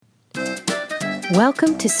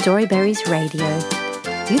Welcome to Storyberries Radio.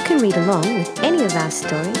 You can read along with any of our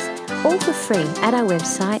stories, all for free at our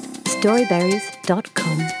website,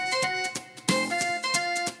 storyberries.com.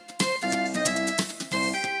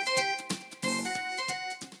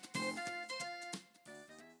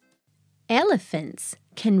 Elephants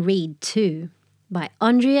Can Read Too by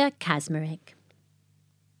Andrea Kazmarek.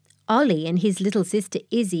 Ollie and his little sister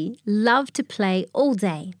Izzy love to play all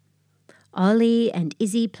day. Ollie and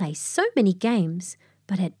Izzy play so many games,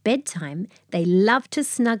 but at bedtime they love to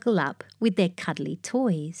snuggle up with their cuddly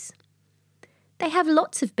toys. They have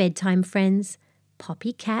lots of bedtime friends: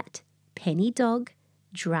 Poppy Cat, Penny Dog,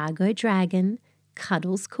 Drago Dragon,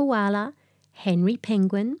 Cuddles Koala, Henry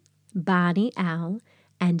Penguin, Barney Owl,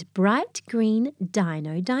 and Bright Green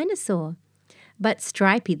Dino Dinosaur. But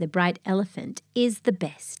Stripey the Bright Elephant is the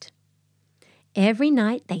best. Every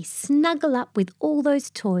night they snuggle up with all those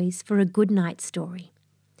toys for a good night story.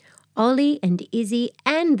 Ollie and Izzy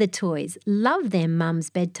and the toys love their mum's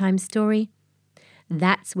bedtime story.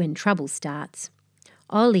 That's when trouble starts.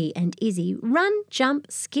 Ollie and Izzy run, jump,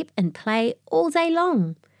 skip and play all day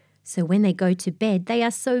long. So when they go to bed, they are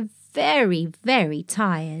so very, very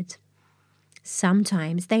tired.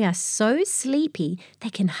 Sometimes they are so sleepy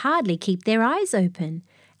they can hardly keep their eyes open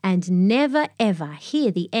and never ever hear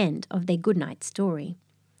the end of their goodnight story.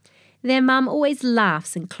 Their mum always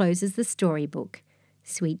laughs and closes the storybook.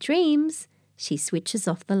 Sweet dreams, she switches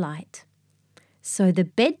off the light. So the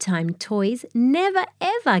bedtime toys never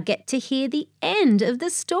ever get to hear the end of the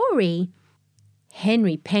story.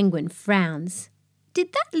 Henry Penguin frowns.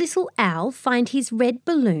 Did that little owl find his red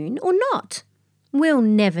balloon or not? We'll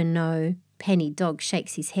never know. Penny Dog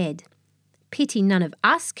shakes his head. Pity none of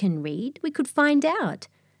us can read, we could find out.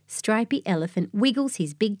 Stripey Elephant wiggles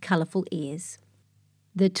his big colourful ears.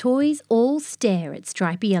 The toys all stare at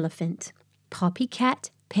Stripey Elephant. Poppy Cat,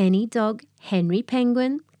 Penny Dog, Henry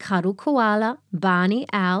Penguin, Cuddle Koala, Barney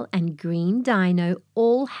Owl and Green Dino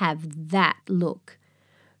all have that look.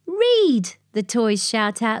 Read, the toys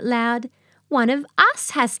shout out loud. One of us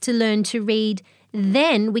has to learn to read.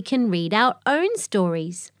 Then we can read our own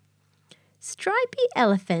stories. Stripey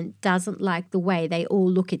Elephant doesn't like the way they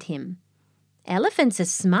all look at him. Elephants are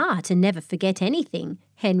smart and never forget anything,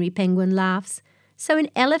 Henry Penguin laughs. So an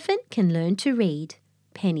elephant can learn to read.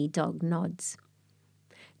 Penny Dog nods.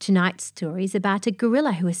 Tonight's story is about a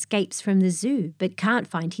gorilla who escapes from the zoo but can't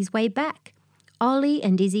find his way back. Ollie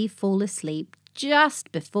and Izzy fall asleep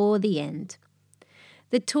just before the end.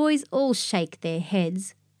 The toys all shake their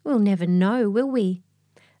heads. We'll never know, will we?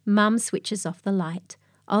 Mum switches off the light.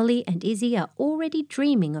 Ollie and Izzy are already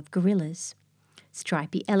dreaming of gorillas.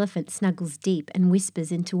 Stripey Elephant snuggles deep and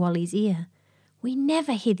whispers into Ollie's ear. We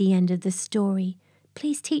never hear the end of the story.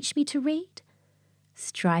 Please teach me to read.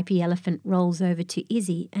 Stripey Elephant rolls over to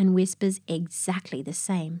Izzy and whispers exactly the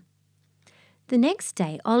same. The next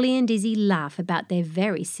day, Ollie and Izzy laugh about their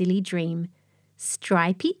very silly dream.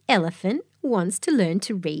 Stripey Elephant wants to learn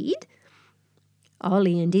to read?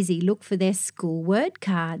 Ollie and Izzy look for their school word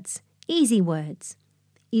cards. Easy words.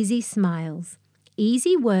 Izzy smiles.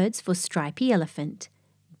 Easy words for Stripey Elephant: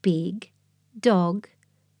 big, dog,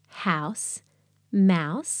 house,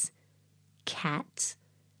 mouse, cat,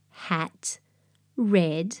 hat,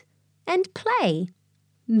 red, and play.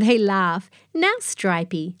 They laugh. Now,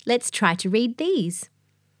 Stripey, let's try to read these.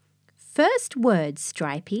 First word,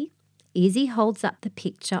 Stripey. Izzy holds up the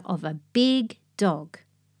picture of a big dog.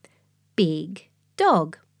 Big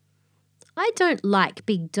dog. I don't like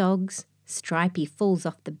big dogs. Stripey falls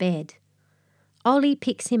off the bed. Ollie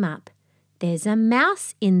picks him up. There's a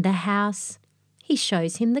mouse in the house. He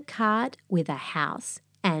shows him the card with a house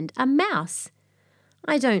and a mouse.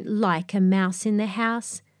 I don't like a mouse in the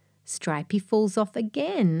house. Stripey falls off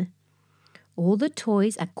again. All the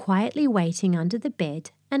toys are quietly waiting under the bed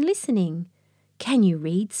and listening. Can you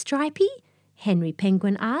read, Stripey? Henry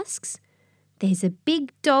Penguin asks. There's a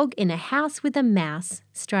big dog in a house with a mouse.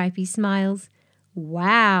 Stripey smiles.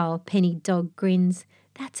 Wow, Penny Dog grins.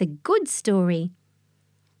 That's a good story.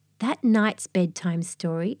 That night's bedtime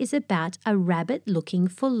story is about a rabbit looking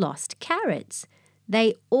for lost carrots.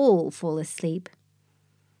 They all fall asleep.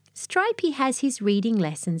 Stripey has his reading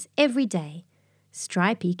lessons every day.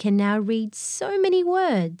 Stripey can now read so many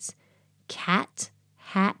words: cat,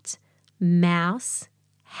 hat, mouse,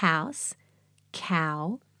 house,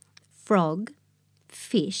 cow, frog,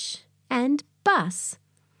 fish, and bus.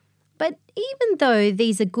 But even though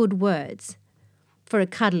these are good words for a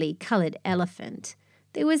cuddly coloured elephant,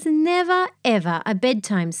 there was never ever a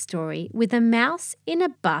bedtime story with a mouse in a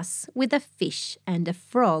bus with a fish and a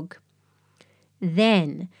frog.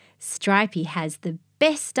 Then Stripey has the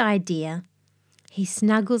best idea. He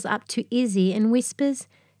snuggles up to Izzy and whispers,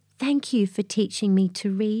 "Thank you for teaching me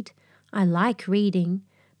to read. I like reading,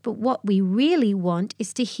 but what we really want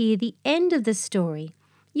is to hear the end of the story.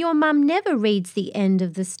 Your mum never reads the end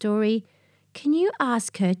of the story. Can you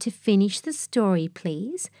ask her to finish the story,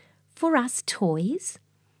 please, for us toys?"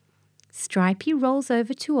 Stripey rolls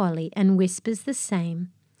over to Ollie and whispers the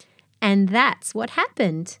same. And that's what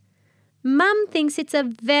happened. Mum thinks it's a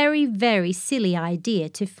very, very silly idea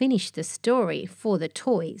to finish the story for the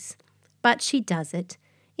toys. But she does it,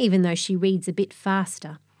 even though she reads a bit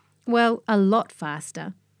faster. Well, a lot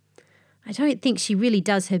faster. I don't think she really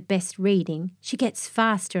does her best reading. She gets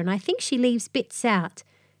faster and I think she leaves bits out.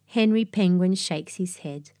 Henry Penguin shakes his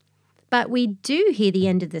head. But we do hear the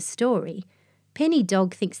end of the story. Penny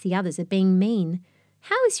Dog thinks the others are being mean.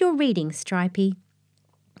 How is your reading, Stripey?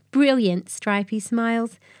 Brilliant, Stripey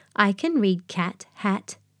smiles. I can read cat,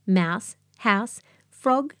 hat, mouse, house,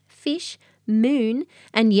 frog, fish, moon,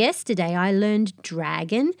 and yesterday I learned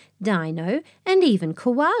dragon, dino, and even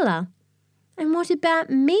koala. And what about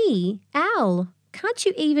me, owl? Can't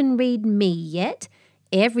you even read me yet?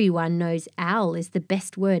 Everyone knows owl is the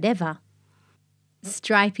best word ever.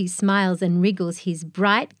 Stripey smiles and wriggles his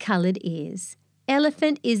bright-coloured ears.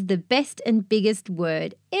 Elephant is the best and biggest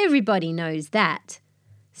word. Everybody knows that.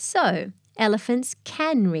 So, elephants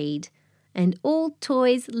can read, and all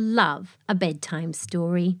toys love a bedtime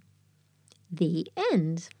story. The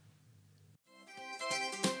end.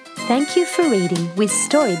 Thank you for reading with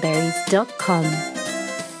Storyberries.com.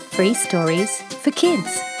 Free stories for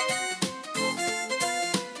kids.